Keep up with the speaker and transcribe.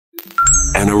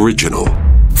an original.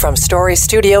 From Story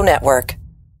Studio Network.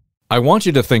 I want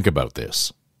you to think about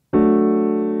this.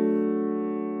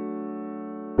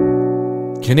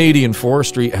 Canadian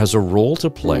forestry has a role to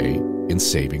play in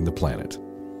saving the planet.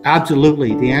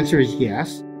 Absolutely. The answer is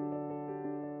yes.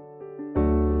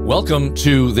 Welcome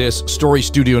to this Story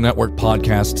Studio Network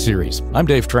podcast series. I'm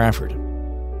Dave Trafford.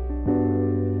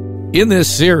 In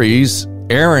this series,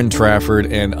 Aaron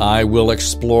Trafford and I will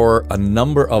explore a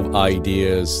number of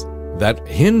ideas that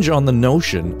hinge on the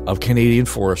notion of Canadian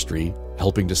forestry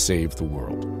helping to save the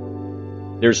world.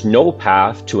 There's no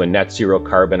path to a net zero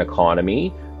carbon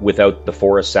economy without the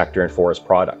forest sector and forest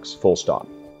products, full stop.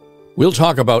 We'll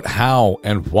talk about how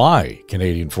and why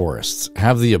Canadian forests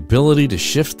have the ability to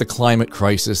shift the climate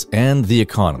crisis and the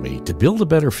economy to build a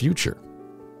better future.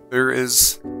 There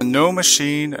is no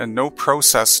machine and no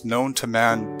process known to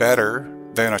man better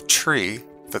than a tree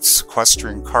that's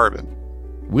sequestering carbon.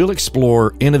 We'll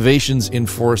explore innovations in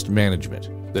forest management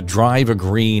that drive a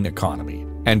green economy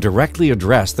and directly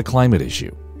address the climate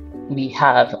issue. We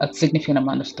have a significant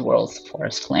amount of the world's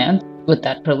forest land. With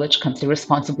that privilege comes the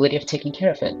responsibility of taking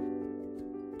care of it.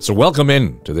 So welcome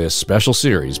in to this special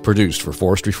series produced for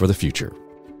Forestry for the Future.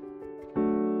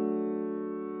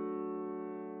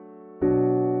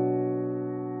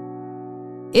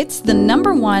 It's the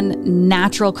number one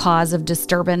natural cause of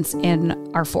disturbance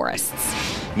in our forests.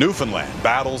 Newfoundland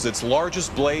battles its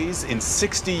largest blaze in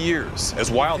 60 years as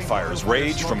wildfires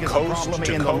rage from coast to coast.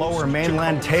 In the lower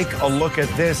mainland, take a look at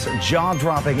this.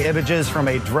 Jaw-dropping images from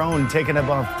a drone taken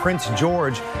above Prince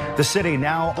George, the city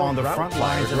now on the front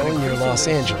lines. Near Los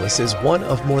Angeles is one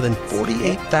of more than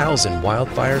 48,000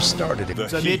 wildfires started.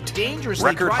 The heat,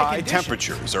 record-high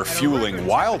temperatures are fueling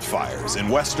wildfires in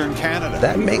Western Canada.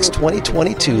 That makes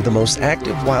 2022 the most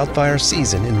active wildfire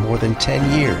season in more than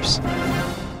 10 years.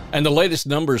 And the latest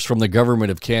numbers from the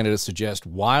Government of Canada suggest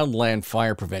wildland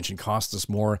fire prevention costs us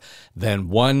more than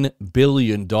 $1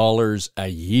 billion a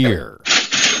year.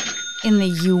 In the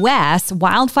U.S.,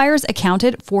 wildfires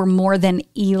accounted for more than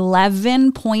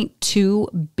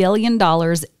 $11.2 billion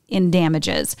in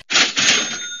damages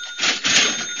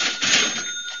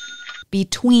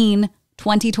between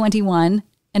 2021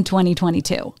 and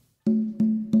 2022.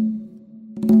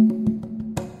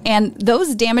 And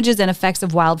those damages and effects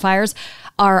of wildfires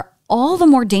are all the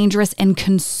more dangerous and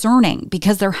concerning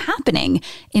because they're happening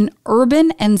in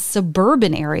urban and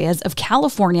suburban areas of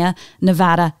California,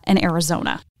 Nevada, and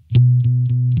Arizona.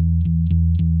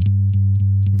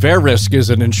 Verisk is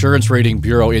an insurance rating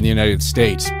bureau in the United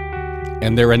States,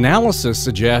 and their analysis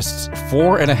suggests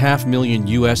 4.5 million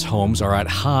U.S. homes are at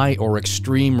high or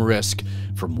extreme risk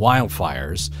from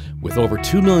wildfires, with over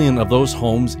 2 million of those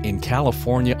homes in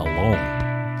California alone.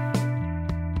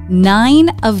 9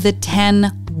 of the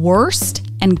 10 worst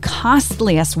and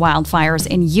costliest wildfires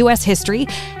in U.S. history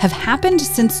have happened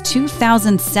since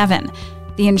 2007.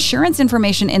 The Insurance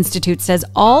Information Institute says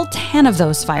all 10 of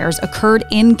those fires occurred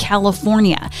in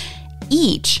California,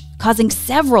 each causing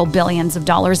several billions of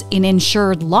dollars in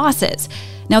insured losses.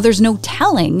 Now, there's no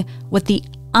telling what the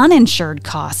uninsured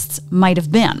costs might have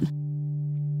been.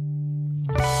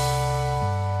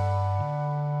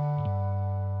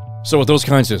 So with those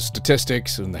kinds of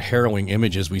statistics and the harrowing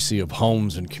images we see of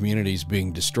homes and communities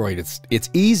being destroyed, it's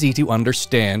easy to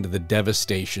understand the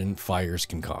devastation fires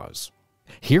can cause.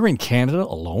 Here in Canada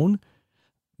alone,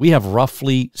 we have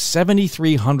roughly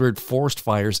 7,300 forest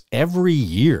fires every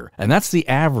year, and that's the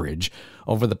average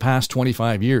over the past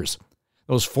 25 years.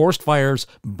 Those forest fires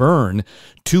burn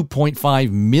 2.5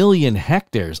 million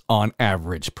hectares on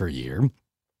average per year.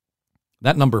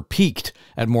 That number peaked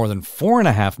at more than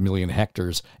 4.5 million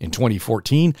hectares in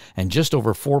 2014 and just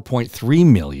over 4.3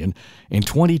 million in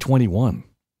 2021.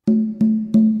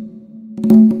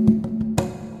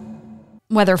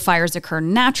 Whether fires occur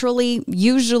naturally,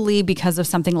 usually because of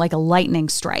something like a lightning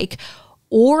strike,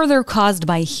 or they're caused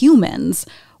by humans,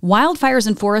 wildfires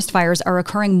and forest fires are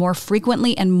occurring more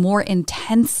frequently and more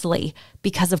intensely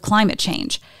because of climate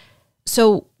change.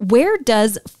 So where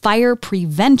does fire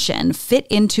prevention fit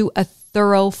into a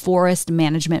thorough forest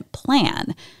management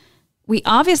plan? We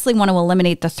obviously want to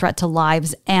eliminate the threat to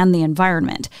lives and the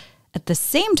environment. At the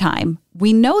same time,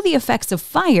 we know the effects of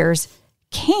fires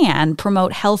can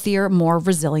promote healthier, more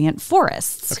resilient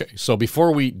forests. Okay, so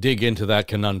before we dig into that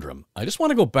conundrum, I just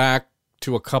want to go back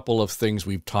to a couple of things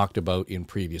we've talked about in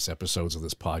previous episodes of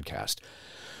this podcast.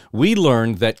 We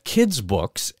learned that kids'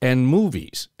 books and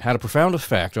movies had a profound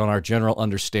effect on our general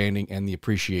understanding and the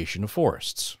appreciation of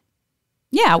forests.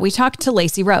 Yeah, we talked to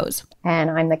Lacey Rose.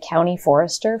 And I'm the county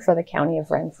forester for the County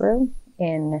of Renfrew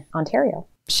in Ontario.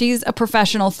 She's a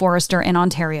professional forester in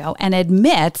Ontario and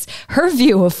admits her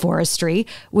view of forestry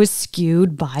was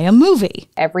skewed by a movie.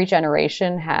 Every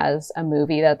generation has a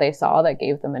movie that they saw that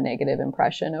gave them a negative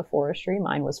impression of forestry.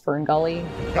 Mine was Fern Gully.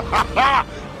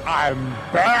 I'm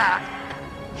back!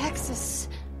 Texas.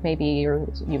 Maybe you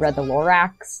read The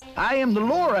Lorax. I am the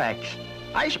Lorax.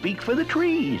 I speak for the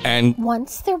trees. And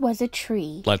once there was a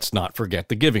tree. Let's not forget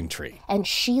the Giving Tree. And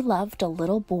she loved a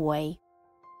little boy.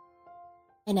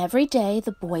 And every day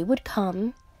the boy would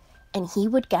come and he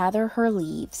would gather her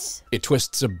leaves. It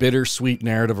twists a bittersweet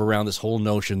narrative around this whole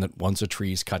notion that once a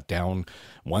tree's cut down,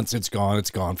 once it's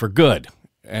gone for good.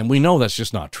 And we know that's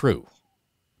just not true.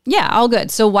 Yeah, all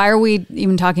good. So why are we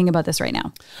even talking about this right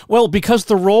now? Well, because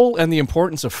the role and the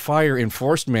importance of fire in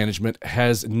forest management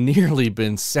has nearly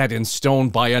been set in stone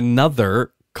by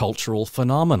another cultural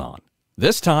phenomenon.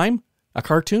 This time, a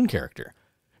cartoon character,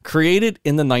 created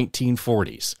in the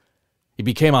 1940s. He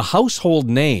became a household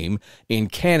name in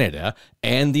Canada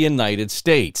and the United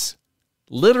States.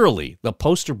 Literally the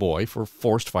poster boy for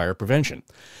forest fire prevention.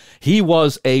 He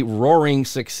was a roaring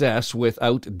success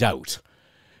without doubt.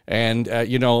 And,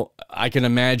 I can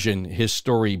imagine his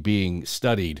story being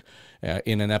studied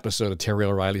in an episode of Terry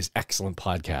O'Reilly's excellent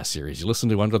podcast series. You listen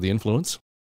to Under the Influence?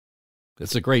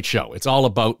 It's a great show. It's all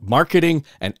about marketing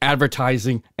and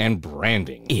advertising and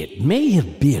branding. It may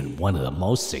have been one of the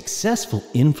most successful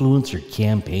influencer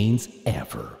campaigns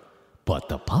ever, but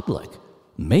the public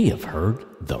may have heard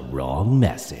the wrong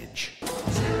message.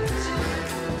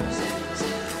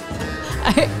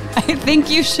 I think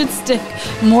you should stick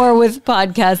more with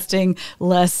podcasting,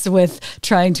 less with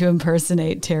trying to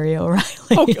impersonate Terry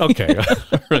O'Reilly. Okay.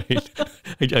 Right.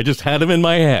 I just had him in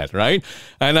my head, right?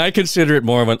 And I consider it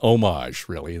more of an homage,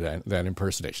 really, than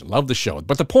impersonation. Love the show.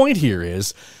 But the point here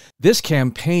is this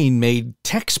campaign made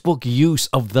textbook use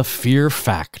of the fear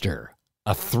factor.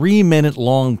 A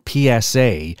 3-minute-long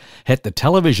PSA hit the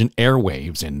television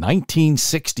airwaves in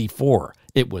 1964.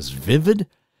 It was vivid,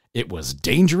 it was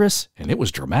dangerous, and it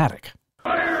was dramatic.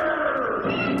 Fire!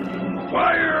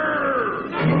 Fire!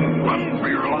 Run for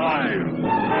your lives!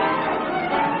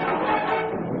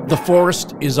 The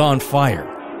forest is on fire.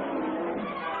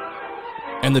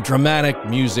 And the dramatic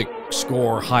music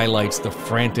score highlights the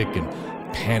frantic and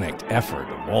panicked effort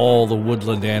of all the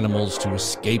woodland animals to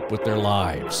escape with their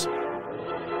lives.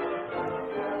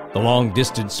 The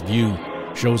long-distance view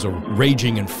shows a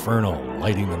raging inferno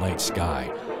lighting the night sky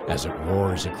as it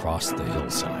roars across the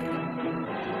hillside.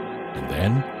 And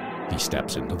then he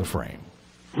steps into the frame.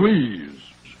 Please,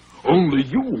 only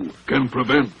you can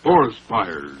prevent forest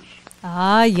fires.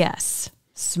 Ah, yes.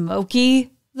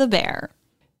 Smokey the Bear.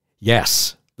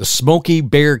 Yes, the Smokey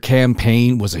Bear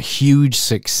campaign was a huge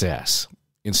success,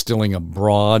 instilling a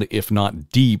broad, if not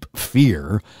deep,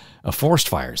 fear of forest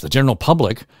fires. The general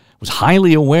public was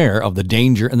highly aware of the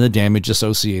danger and the damage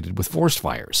associated with forest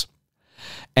fires.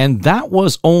 And that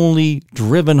was only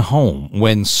driven home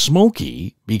when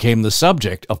Smokey became the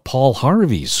subject of Paul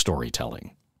Harvey's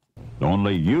storytelling.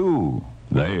 Only you,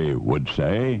 they would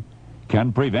say,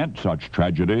 can prevent such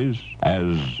tragedies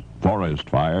as forest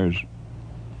fires.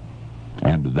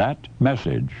 And that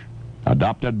message,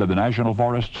 adopted by the National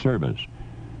Forest Service,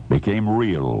 became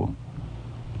real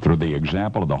through the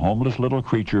example of the homeless little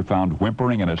creature found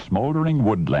whimpering in a smoldering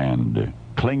woodland,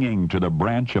 clinging to the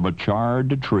branch of a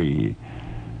charred tree,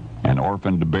 an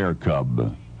orphaned bear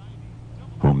cub,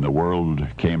 whom the world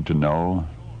came to know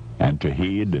and to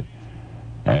heed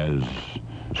as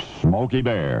Smokey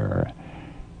Bear.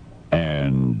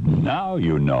 And now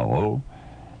you know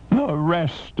the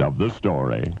rest of the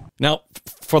story. Now,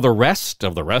 for the rest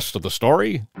of the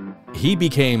story, he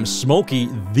became Smokey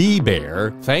the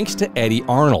Bear thanks to Eddie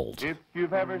Arnold. If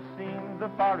you've ever seen the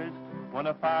forest when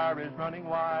a fire is running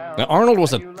wild. Now, Arnold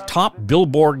was a top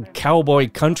Billboard cowboy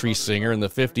country singer in the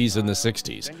 50s and the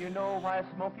 60s. And you know why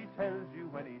Smokey tells you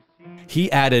when he sees.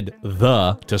 He added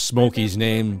the to Smokey's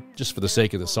name just for the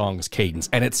sake of the song's cadence,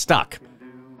 and it stuck.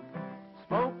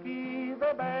 Smokey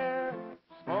the Bear,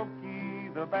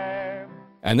 Smokey the Bear.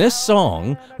 And this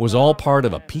song was all part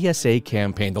of a PSA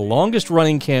campaign, the longest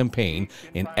running campaign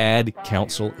in Ad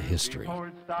Council history.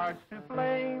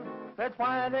 That's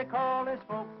why they call him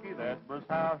Smokey. That was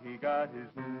how he got his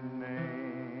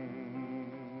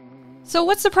name. So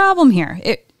what's the problem here?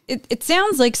 It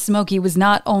sounds like Smokey was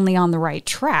not only on the right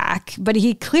track, but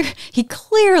he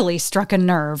clearly struck a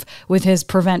nerve with his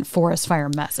prevent forest fire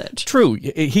message. True,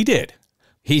 he did.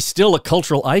 He's still a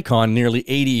cultural icon nearly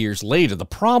 80 years later. The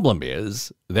problem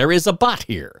is, there is a but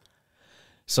here.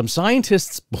 Some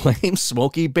scientists blame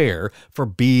Smokey Bear for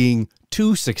being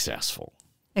too successful.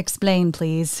 Explain,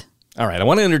 please. All right, I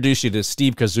want to introduce you to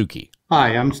Steve Kozuki,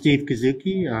 Hi, I'm Steve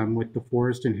Kozuki. I'm with the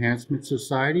Forest Enhancement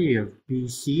Society of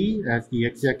BC as the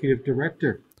Executive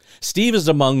Director. Steve is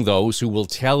among those who will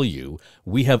tell you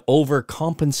we have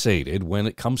overcompensated when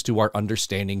it comes to our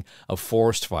understanding of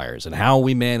forest fires and how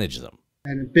we manage them.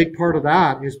 And a big part of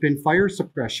that has been fire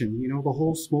suppression. You know, the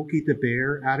whole Smokey the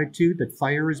Bear attitude that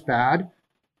fire is bad,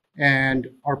 and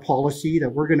our policy that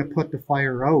we're going to put the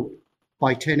fire out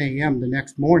by 10 a.m. the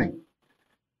next morning.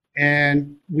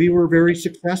 And we were very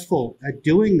successful at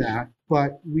doing that,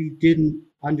 but we didn't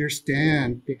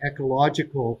understand the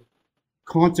ecological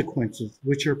consequences,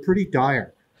 which are pretty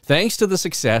dire. Thanks to the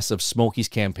success of Smokey's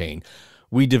campaign,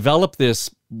 we developed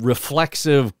this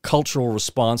reflexive cultural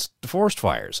response to forest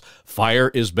fires. Fire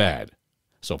is bad.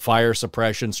 So fire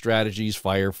suppression strategies,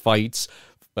 fire fights,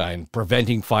 and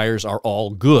preventing fires are all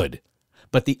good.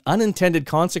 But the unintended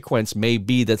consequence may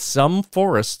be that some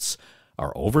forests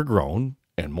are overgrown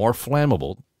and more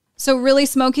flammable. So really,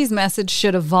 Smokey's message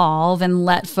should evolve and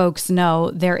let folks know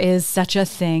there is such a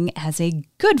thing as a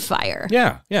good fire.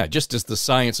 Yeah, just as the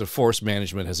science of forest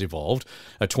management has evolved,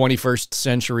 a 21st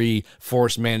century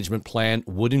forest management plan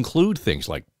would include things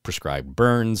like prescribed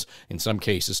burns, in some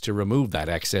cases to remove that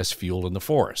excess fuel in the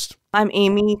forest. I'm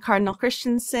Amy Cardinal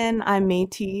Christianson. I'm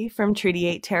Métis from Treaty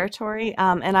 8 territory,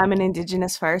 and I'm an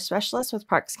Indigenous fire specialist with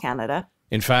Parks Canada.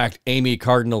 In fact, Amy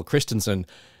Cardinal Christianson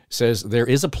says there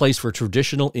is a place for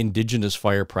traditional Indigenous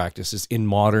fire practices in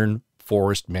modern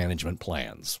forest management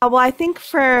plans. Well, I think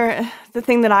for the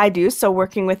thing that I do, so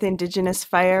working with Indigenous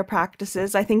fire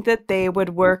practices, I think that they would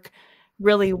work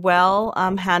really well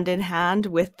hand in hand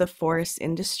with the forest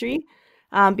industry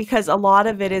because a lot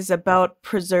of it is about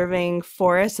preserving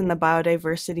forests and the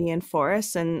biodiversity in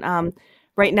forests. And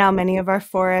right now, many of our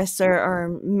forests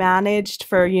are managed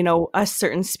for, a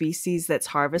certain species that's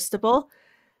harvestable.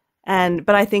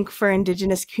 But I think for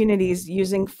Indigenous communities,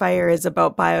 using fire is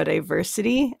about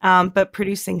biodiversity, but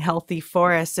producing healthy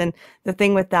forests. And the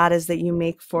thing with that is that you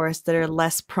make forests that are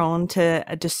less prone to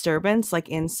a disturbance like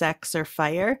insects or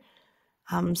fire.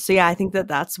 I think that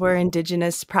that's where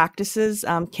Indigenous practices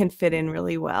can fit in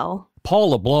really well. Paul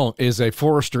LeBlanc is a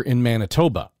forester in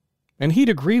Manitoba, and he'd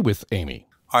agree with Amy.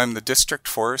 I'm the district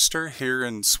forester here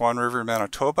in Swan River,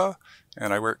 Manitoba,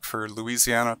 and I work for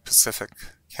Louisiana Pacific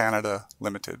Canada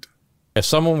Limited. If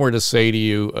someone were to say to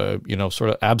you,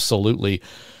 sort of absolutely,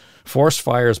 forest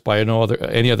fires by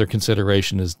any other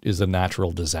consideration is a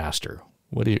natural disaster,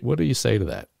 what do you say to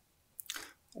that?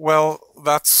 Well,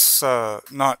 that's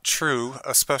not true,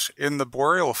 especially in the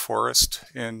boreal forest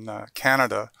in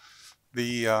Canada.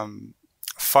 The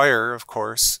fire, of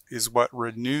course, is what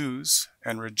renews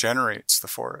and regenerates the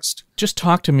forest. Just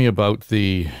talk to me about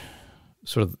the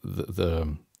sort of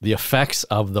the effects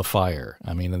of the fire.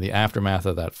 I mean, in the aftermath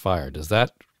of that fire, does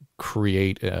that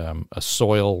create a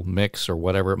soil mix or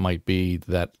whatever it might be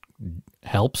that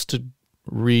helps to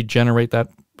regenerate that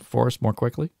forest more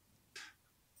quickly?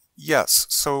 Yes.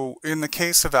 So in the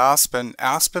case of aspen,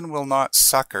 aspen will not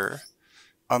sucker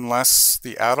unless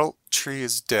the adult tree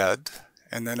is dead,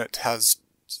 and then it has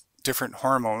different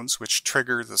hormones which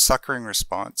trigger the suckering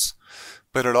response.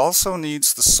 But it also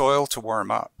needs the soil to warm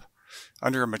up.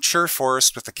 Under a mature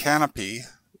forest with a canopy,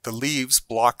 the leaves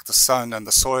block the sun and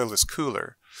the soil is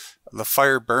cooler. The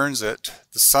fire burns it,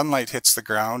 the sunlight hits the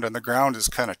ground, and the ground is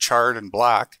kind of charred and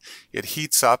black. It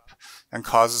heats up and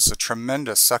causes a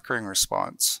tremendous suckering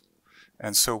response.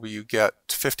 And so you get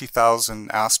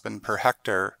 50,000 aspen per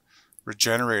hectare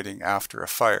regenerating after a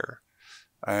fire.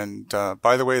 And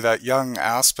by the way, that young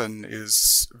aspen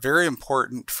is very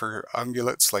important for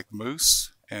ungulates like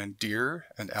moose and deer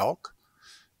and elk.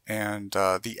 And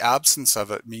the absence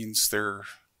of it means they're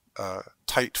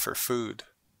tight for food.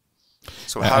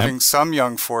 So having some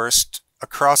young forest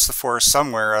across the forest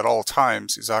somewhere at all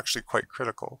times is actually quite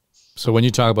critical. So when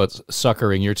you talk about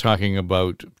suckering, you're talking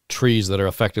about trees that are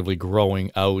effectively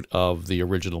growing out of the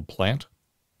original plant?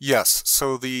 Yes.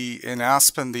 So in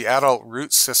aspen, the adult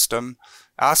root system,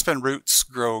 aspen roots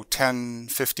grow 10,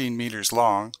 15 meters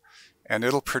long, and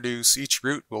each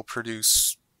root will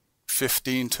produce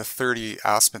 15 to 30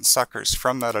 aspen suckers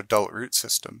from that adult root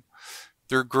system.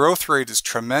 Their growth rate is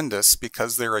tremendous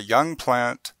because they're a young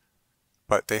plant,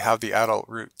 but they have the adult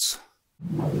roots.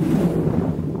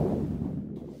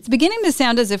 It's beginning to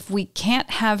sound as if we can't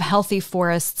have healthy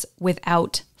forests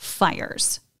without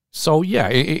fires. So yeah,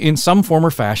 in some form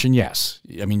or fashion, yes.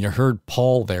 I mean, you heard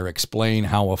Paul there explain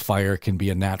how a fire can be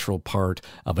a natural part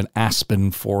of an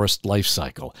aspen forest life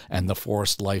cycle and the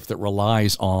forest life that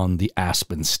relies on the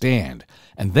aspen stand.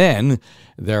 And then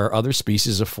there are other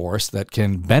species of forest that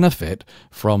can benefit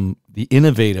from the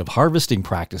innovative harvesting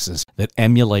practices that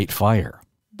emulate fire.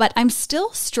 But I'm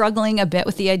still struggling a bit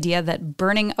with the idea that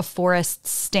burning a forest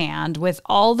stand with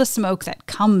all the smoke that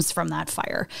comes from that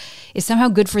fire is somehow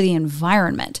good for the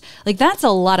environment. Like, that's a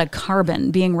lot of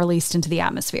carbon being released into the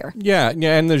atmosphere. Yeah,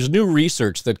 and there's new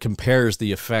research that compares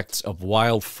the effects of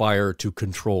wildfire to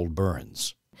controlled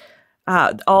burns.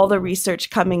 All the research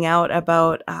coming out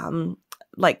about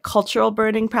like cultural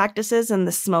burning practices and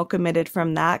the smoke emitted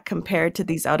from that compared to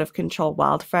these out of control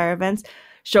wildfire events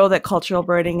show that cultural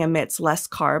burning emits less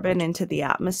carbon into the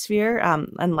atmosphere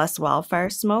and less wildfire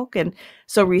smoke. And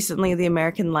so recently, the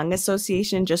American Lung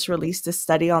Association just released a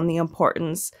study on the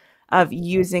importance of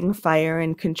using fire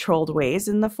in controlled ways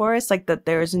in the forest, like that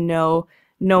there's no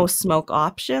smoke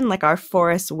option. Like, our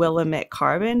forests will emit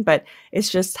carbon, but it's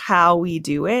just how we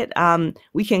do it.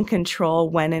 We can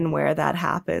control when and where that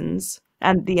happens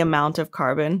and the amount of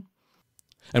carbon.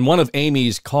 And one of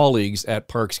Amy's colleagues at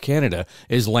Parks Canada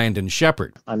is Landon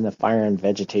Shepherd. I'm the fire and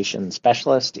vegetation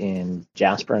specialist in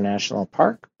Jasper National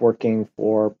Park, working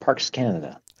for Parks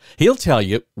Canada. He'll tell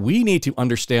you we need to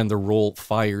understand the role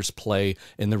fires play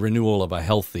in the renewal of a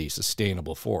healthy,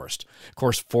 sustainable forest. Of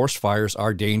course, forest fires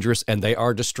are dangerous and they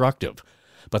are destructive,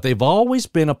 but they've always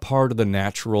been a part of the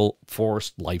natural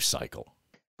forest life cycle.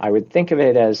 I would think of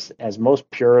it as most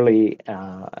purely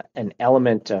an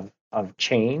element of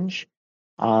change.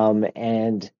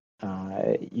 And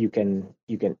you can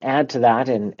add to that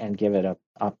and give it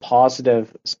a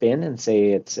positive spin and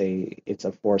say it's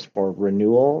a force for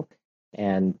renewal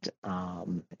and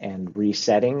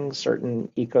resetting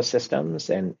certain ecosystems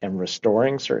and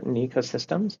restoring certain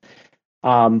ecosystems.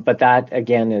 But that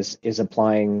again is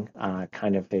applying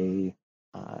kind of an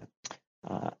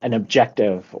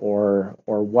objective or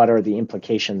what are the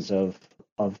implications of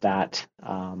that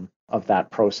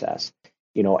process.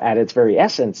 You know, at its very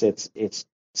essence, it's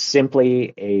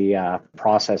simply a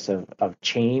process of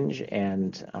change,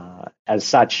 and as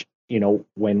such, you know,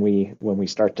 when we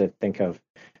start to think of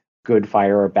good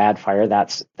fire or bad fire,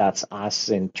 that's us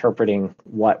interpreting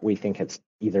what we think it's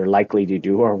either likely to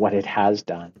do or what it has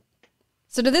done.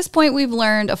 So to this point, we've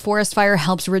learned a forest fire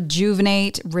helps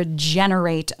rejuvenate,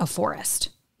 regenerate a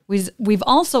forest. We've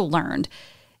also learned,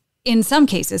 in some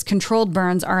cases, controlled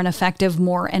burns are an effective,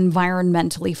 more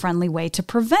environmentally friendly way to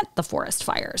prevent the forest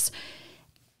fires.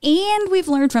 And we've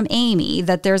learned from Amy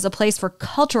that there's a place for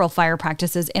cultural fire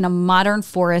practices in a modern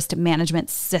forest management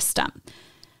system.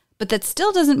 But that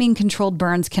still doesn't mean controlled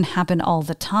burns can happen all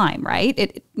the time, right?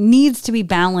 It needs to be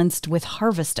balanced with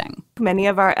harvesting. Many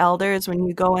of our elders, when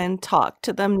you go and talk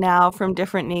to them now from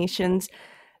different nations,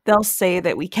 they'll say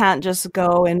that we can't just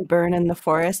go and burn in the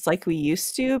forest like we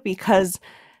used to because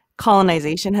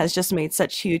colonization has just made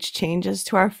such huge changes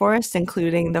to our forests,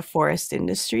 including the forest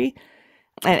industry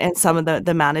and some of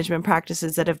the management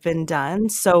practices that have been done.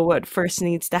 So what first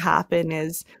needs to happen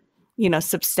is, you know,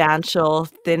 substantial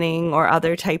thinning or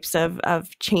other types of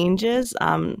changes,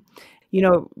 you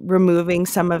know, removing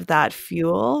some of that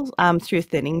fuel through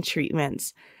thinning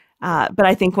treatments. But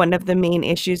I think one of the main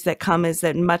issues that come is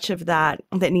that much of that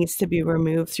needs to be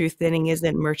removed through thinning is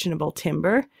in merchantable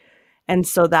timber. And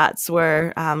so that's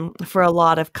where, for a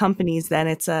lot of companies, then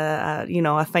it's a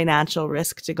financial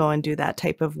risk to go and do that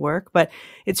type of work. But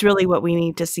it's really what we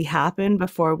need to see happen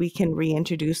before we can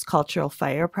reintroduce cultural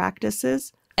fire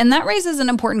practices. And that raises an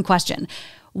important question.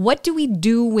 What do we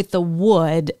do with the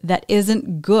wood that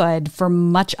isn't good for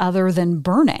much other than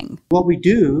burning? What we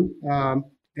do,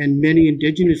 and many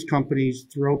Indigenous companies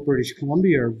throughout British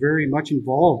Columbia are very much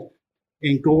involved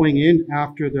in going in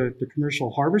after the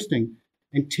commercial harvesting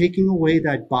and taking away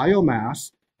that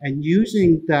biomass and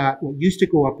using that, what used to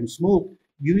go up in smoke,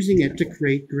 using it to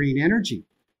create green energy.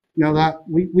 Now that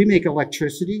we make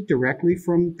electricity directly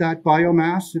from that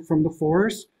biomass from the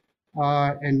forest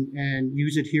and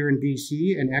use it here in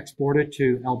BC and export it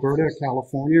to Alberta,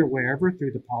 California, or wherever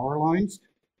through the power lines.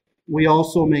 We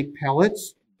also make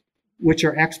pellets, which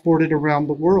are exported around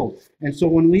the world. And so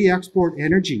when we export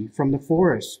energy from the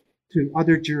forest to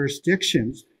other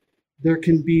jurisdictions, there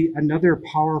can be another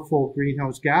powerful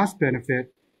greenhouse gas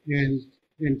benefit in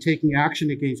taking action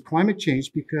against climate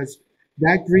change, because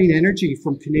that green energy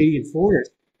from Canadian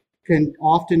forests can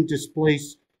often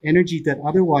displace energy that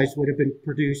otherwise would have been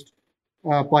produced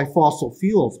by fossil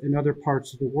fuels in other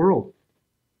parts of the world.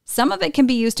 Some of it can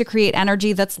be used to create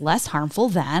energy that's less harmful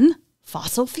than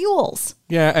fossil fuels.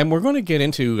 Yeah, and we're going to get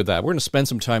into that. We're going to spend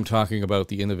some time talking about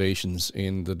the innovations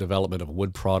in the development of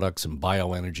wood products and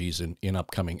bioenergies in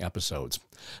upcoming episodes.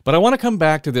 But I want to come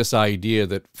back to this idea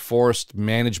that forest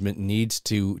management needs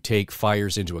to take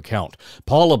fires into account.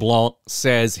 Paul LeBlanc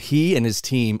says he and his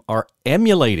team are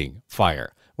emulating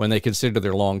fire when they consider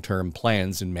their long-term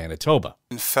plans in Manitoba.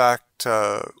 In fact,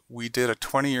 we did a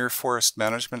 20-year forest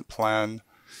management plan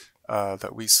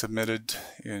that we submitted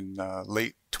in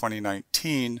late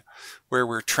 2019, where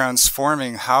we're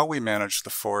transforming how we manage the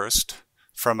forest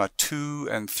from a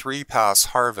 2- and 3-pass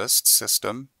harvest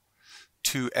system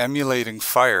to emulating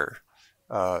fire,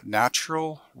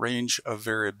 natural range of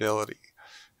variability.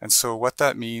 And so what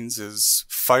that means is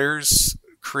fires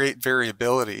create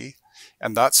variability,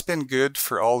 and that's been good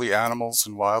for all the animals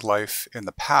and wildlife in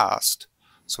the past.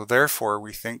 So therefore,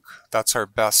 we think that's our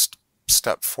best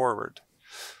step forward.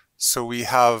 So we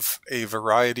have a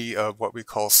variety of what we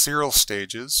call serial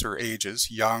stages or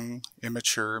ages: young,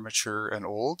 immature, mature, and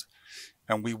old.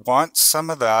 And we want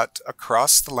some of that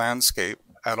across the landscape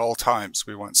at all times.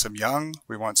 We want some young,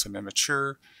 we want some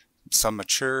immature, some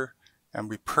mature, and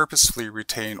we purposefully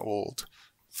retain old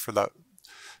for that,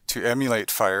 to emulate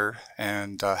fire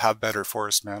and have better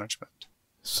forest management.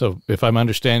 So if I'm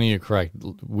understanding you correct,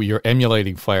 you're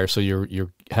emulating fire, so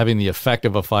you're having the effect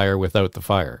of a fire without the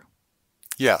fire.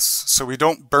 Yes. So we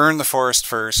don't burn the forest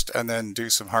first and then do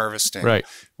some harvesting. Right.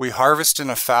 We harvest in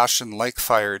a fashion like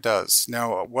fire does.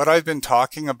 Now, what I've been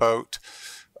talking about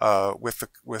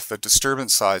with the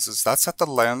disturbance sizes, that's at the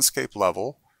landscape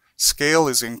level. Scale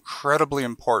is incredibly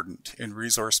important in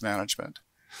resource management.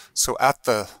 So at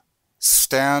the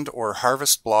stand or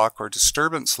harvest block or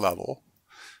disturbance level,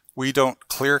 we don't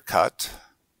clear cut.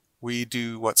 We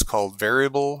do what's called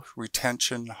variable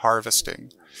retention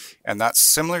harvesting. And that's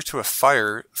similar to a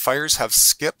fire. Fires have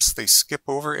skips. They skip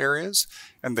over areas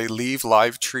and they leave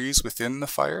live trees within the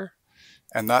fire.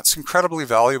 And that's incredibly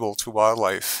valuable to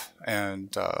wildlife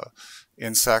and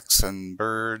insects and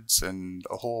birds and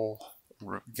a whole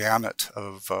gamut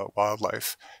of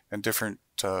wildlife and different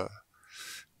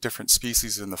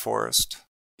species in the forest.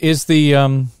 Is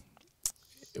the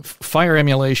fire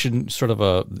emulation sort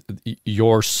of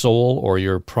your sole or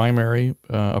your primary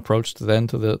approach to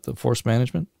the forest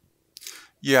management?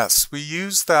 Yes, we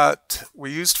used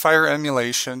fire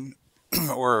emulation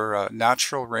or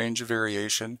natural range of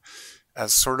variation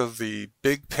as sort of the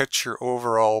big picture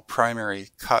overall primary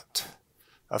cut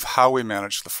of how we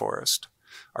manage the forest.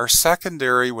 Our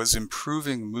secondary was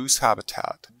improving moose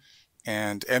habitat,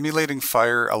 and emulating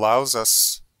fire allows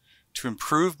us to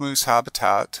improve moose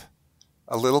habitat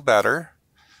a little better.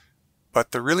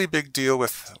 But the really big deal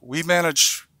we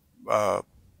manage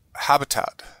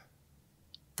habitat.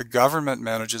 The government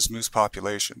manages moose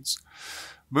populations.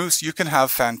 Moose, you can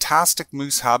have fantastic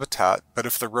moose habitat, but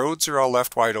if the roads are all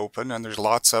left wide open and there's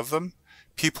lots of them,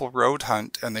 people road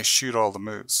hunt and they shoot all the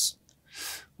moose.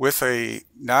 With a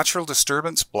natural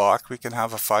disturbance block, we can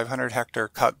have a 500 hectare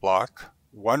cut block,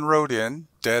 one road in,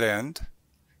 dead end.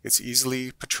 It's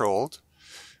easily patrolled.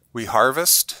 We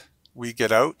harvest, we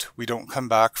get out, we don't come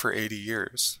back for 80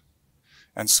 years.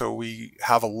 And so we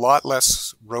have a lot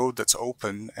less road that's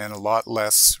open and a lot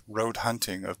less road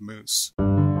hunting of moose.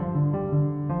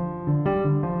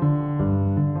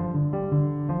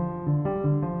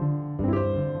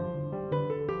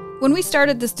 When we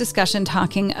started this discussion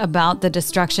talking about the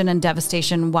destruction and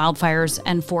devastation wildfires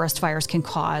and forest fires can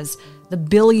cause, the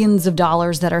billions of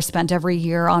dollars that are spent every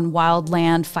year on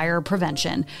wildland fire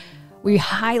prevention, we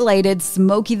highlighted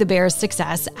Smokey the Bear's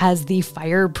success as the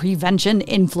fire prevention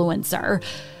influencer.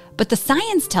 But the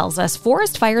science tells us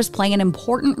forest fires play an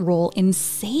important role in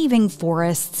saving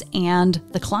forests and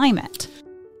the climate.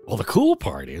 Well, the cool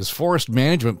part is forest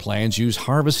management plans use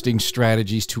harvesting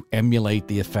strategies to emulate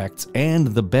the effects and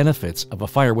the benefits of a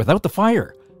fire without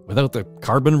the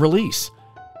carbon release.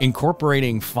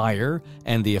 Incorporating fire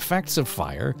and the effects of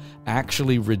fire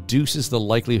actually reduces the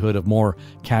likelihood of more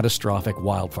catastrophic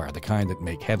wildfire, the kind that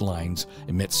make headlines,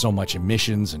 emit so much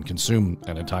emissions, and consume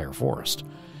an entire forest.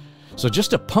 So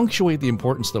just to punctuate the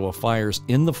importance, though, of fires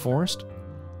in the forest,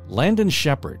 Landon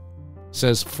Shepherd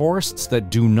says forests that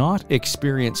do not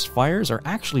experience fires are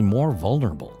actually more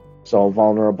vulnerable. So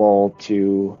vulnerable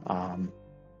to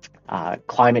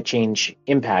climate change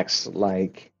impacts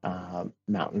like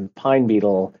mountain pine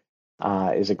beetle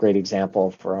is a great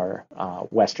example for our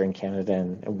Western Canada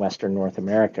and Western North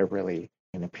America. Really,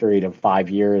 in a period of 5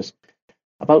 years,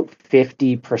 about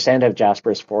 50% of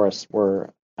Jasper's forests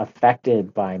were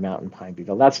affected by mountain pine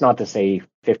beetle. That's not to say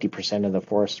 50% of the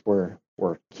forests were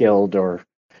killed or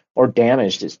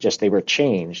damaged. It's just they were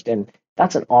changed. And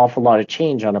that's an awful lot of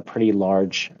change on a pretty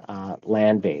large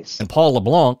land base. And Paul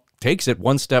LeBlanc takes it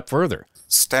one step further.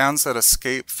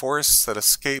 Forests that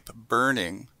escape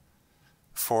burning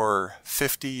for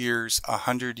 50 years,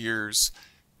 100 years,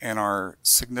 and are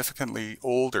significantly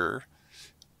older.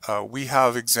 We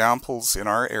have examples in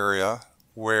our area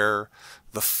where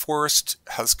the forest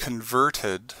has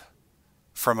converted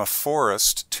from a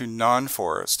forest to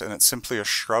non-forest, and it's simply a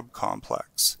shrub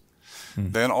complex.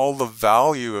 Then all the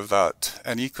value of that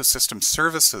and ecosystem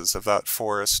services of that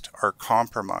forest are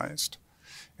compromised,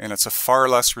 and it's a far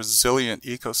less resilient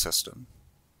ecosystem.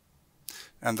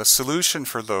 And the solution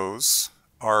for those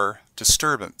are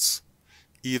disturbance,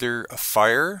 either a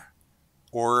fire,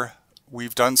 or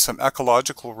we've done some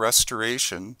ecological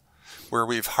restoration where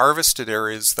we've harvested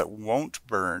areas that won't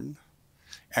burn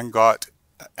and got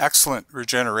excellent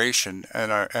regeneration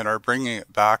and are bringing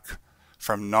it back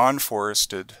from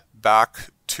non-forested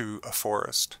back to a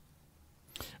forest.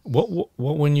 What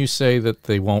when you say that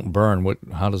they won't burn?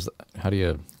 How do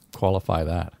you qualify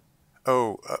that?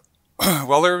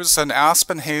 Well, there was an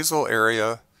aspen hazel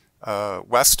area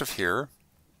west of here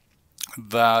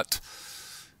that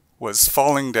was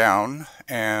falling down,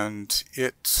 and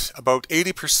about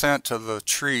 80% of the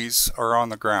trees are on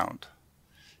the ground,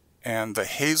 and the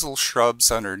hazel shrubs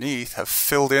underneath have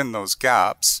filled in those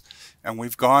gaps. And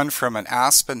we've gone from an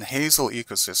aspen hazel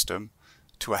ecosystem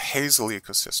to a hazel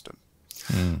ecosystem.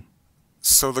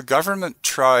 So the government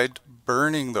tried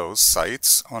burning those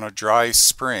sites on a dry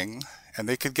spring, and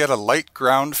they could get a light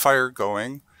ground fire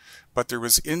going, but there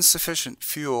was insufficient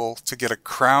fuel to get a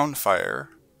crown fire.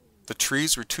 The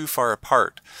trees were too far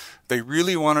apart. They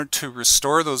really wanted to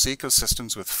restore those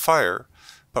ecosystems with fire,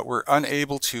 but were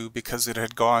unable to because it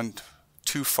had gone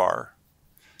too far,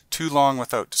 too long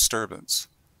without disturbance.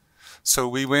 So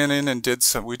we went in and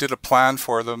we did a plan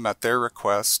for them at their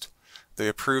request. They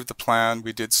approved the plan.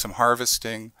 We did some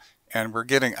harvesting, and we're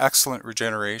getting excellent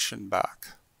regeneration back.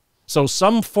 So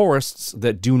some forests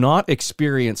that do not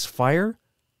experience fire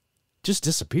just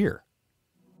disappear.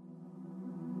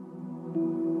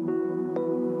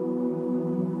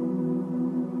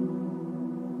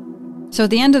 So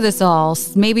at the end of this all,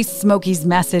 maybe Smokey's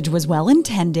message was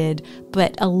well-intended,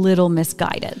 but a little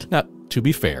misguided. Now, to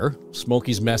be fair,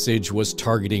 Smokey's message was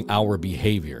targeting our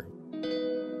behavior,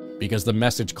 because the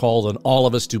message called on all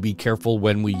of us to be careful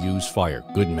when we use fire.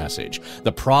 Good message.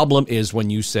 The problem is when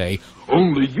you say,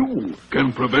 only you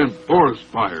can prevent forest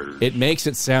fires. It makes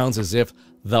it sound as if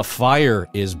the fire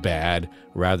is bad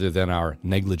rather than our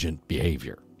negligent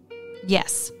behavior.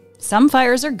 Yes, some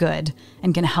fires are good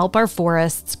and can help our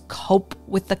forests cope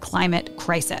with the climate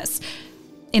crisis.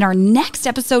 In our next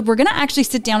episode, we're going to actually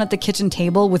sit down at the kitchen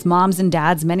table with moms and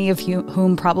dads, many of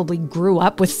whom probably grew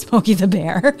up with Smokey the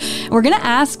Bear. We're going to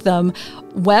ask them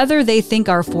whether they think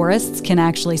our forests can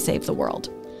actually save the world.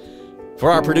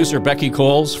 For our producer, Becky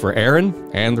Coles, for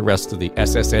Aaron and the rest of the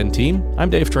SSN team, I'm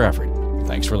Dave Trafford.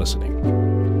 Thanks for listening.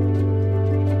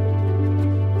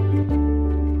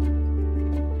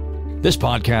 This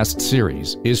podcast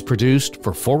series is produced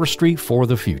for Forestry for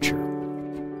the Future.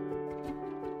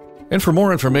 And for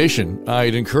more information,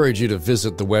 I'd encourage you to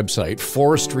visit the website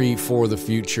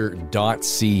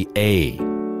forestryforthefuture.ca.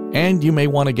 And you may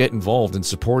want to get involved in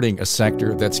supporting a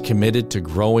sector that's committed to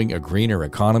growing a greener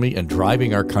economy and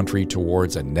driving our country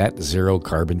towards a net zero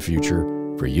carbon future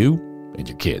for you and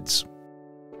your kids.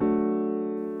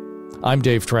 I'm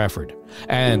Dave Trafford,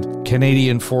 and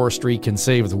Canadian Forestry Can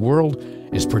Save the World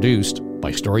is produced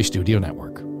by Story Studio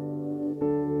Network.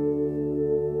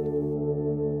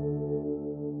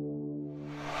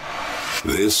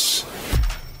 This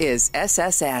is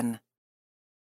SSN.